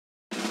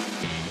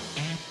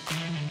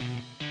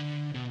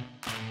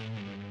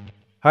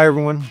Hi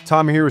everyone,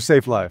 Tommy here with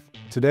Safe Life.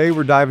 Today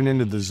we're diving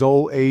into the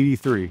ZOLL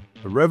AED,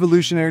 a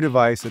revolutionary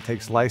device that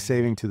takes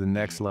life-saving to the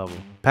next level.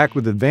 Packed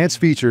with advanced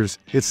features,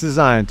 it's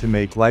designed to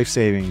make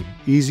life-saving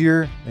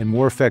easier and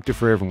more effective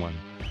for everyone,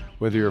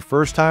 whether you're a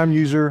first-time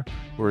user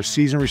or a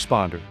seasoned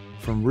responder.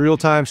 From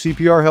real-time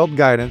CPR help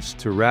guidance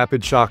to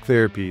rapid shock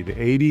therapy, the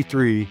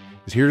AED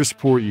is here to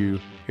support you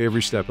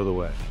every step of the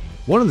way.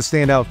 One of the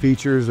standout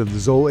features of the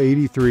ZOLL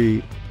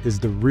AED is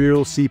the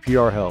real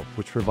CPR help,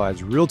 which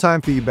provides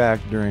real-time feedback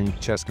during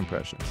chest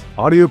compressions.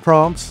 Audio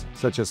prompts,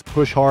 such as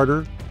push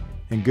harder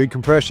and good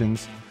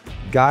compressions,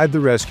 guide the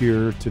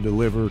rescuer to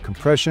deliver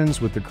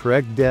compressions with the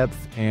correct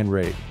depth and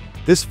rate.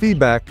 This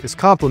feedback is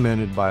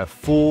complemented by a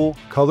full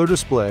color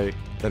display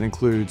that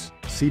includes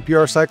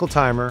CPR cycle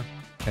timer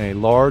and a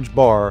large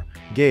bar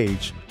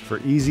gauge for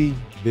easy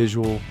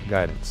visual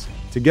guidance.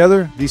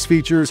 Together, these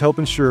features help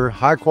ensure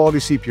high-quality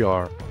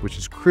CPR, which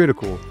is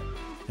critical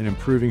in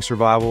improving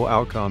survival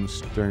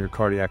outcomes during a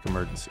cardiac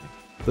emergency.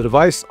 The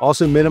device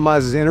also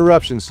minimizes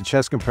interruptions to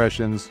chest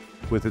compressions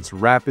with its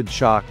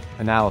RapidShock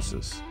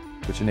analysis,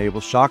 which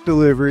enables shock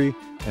delivery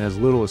in as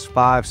little as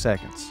 5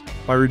 seconds.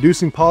 By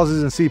reducing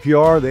pauses in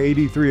CPR, the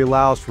AED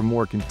allows for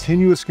more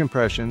continuous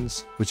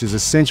compressions, which is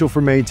essential for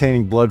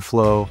maintaining blood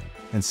flow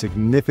and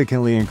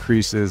significantly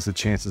increases the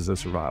chances of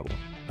survival.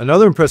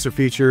 Another impressive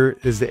feature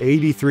is the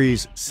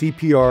AED3's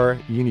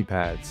CPR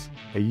Unipads,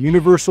 a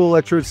universal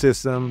electrode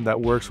system that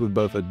works with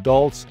both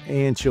adults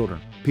and children.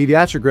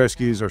 Pediatric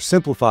rescues are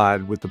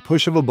simplified with the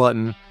push of a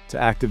button to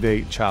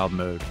activate child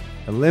mode,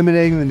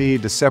 eliminating the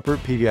need to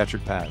separate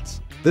pediatric pads.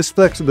 This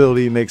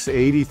flexibility makes the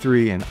AED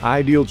an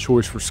ideal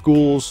choice for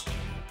schools,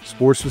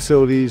 sports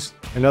facilities,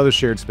 and other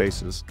shared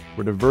spaces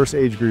where diverse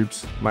age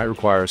groups might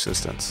require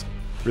assistance.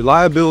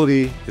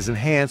 Reliability is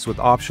enhanced with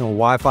optional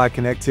Wi-Fi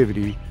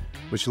connectivity,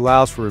 which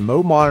allows for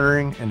remote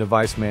monitoring and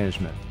device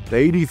management. The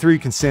AED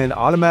can send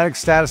automatic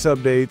status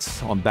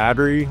updates on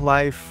battery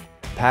life,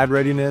 pad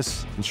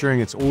readiness, ensuring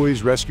it's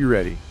always rescue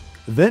ready.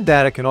 Event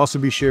data can also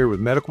be shared with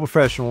medical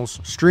professionals,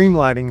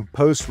 streamlining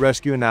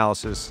post-rescue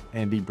analysis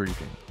and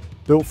debriefing.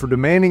 Built for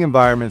demanding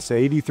environments, the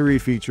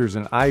AED features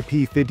an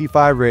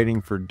IP55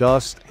 rating for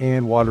dust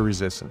and water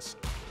resistance,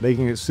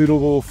 making it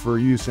suitable for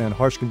use in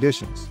harsh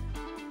conditions.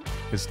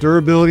 Its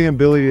durability and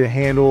ability to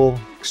handle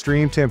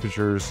extreme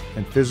temperatures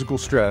and physical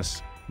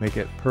stress make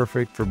it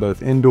perfect for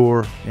both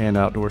indoor and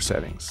outdoor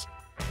settings.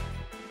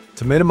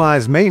 To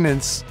minimize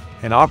maintenance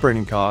and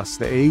operating costs,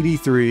 the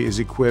AED is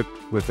equipped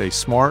with a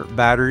smart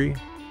battery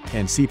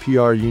and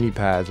CPR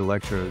Unipads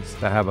electrodes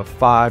that have a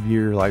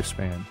 5-year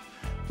lifespan,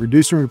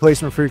 reducing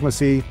replacement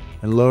frequency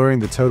and lowering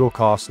the total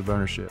cost of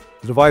ownership.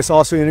 The device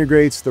also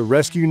integrates the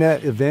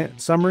RescueNet event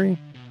summary,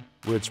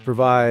 which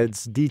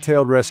provides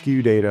detailed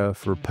rescue data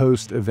for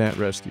post-event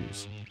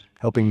rescues,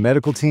 helping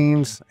medical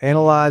teams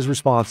analyze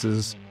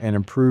responses and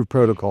improve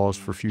protocols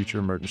for future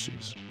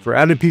emergencies. For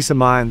added peace of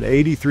mind, the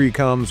AED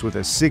comes with a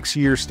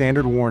 6-year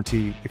standard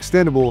warranty,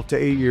 extendable to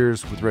 8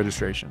 years with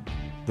registration.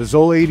 The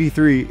ZOLL AED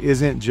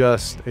isn't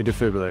just a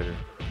defibrillator.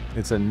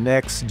 It's a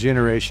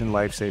next-generation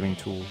life-saving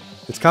tool.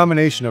 Its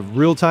combination of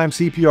real-time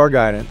CPR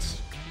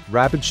guidance,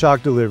 rapid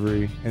shock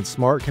delivery, and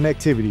smart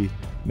connectivity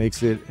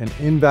makes it an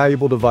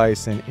invaluable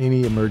device in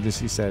any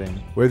emergency setting.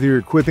 Whether you're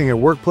equipping a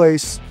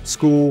workplace,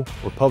 school,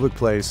 or public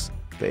place,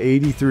 the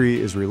AED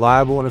is a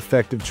reliable and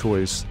effective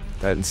choice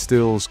that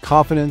instills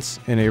confidence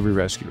in every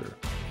rescuer.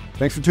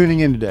 Thanks for tuning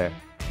in today.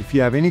 If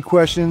you have any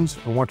questions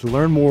or want to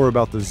learn more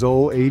about the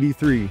ZOLL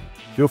AED,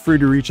 feel free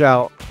to reach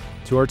out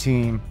to our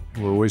team.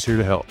 We're always here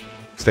to help.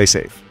 Stay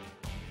safe.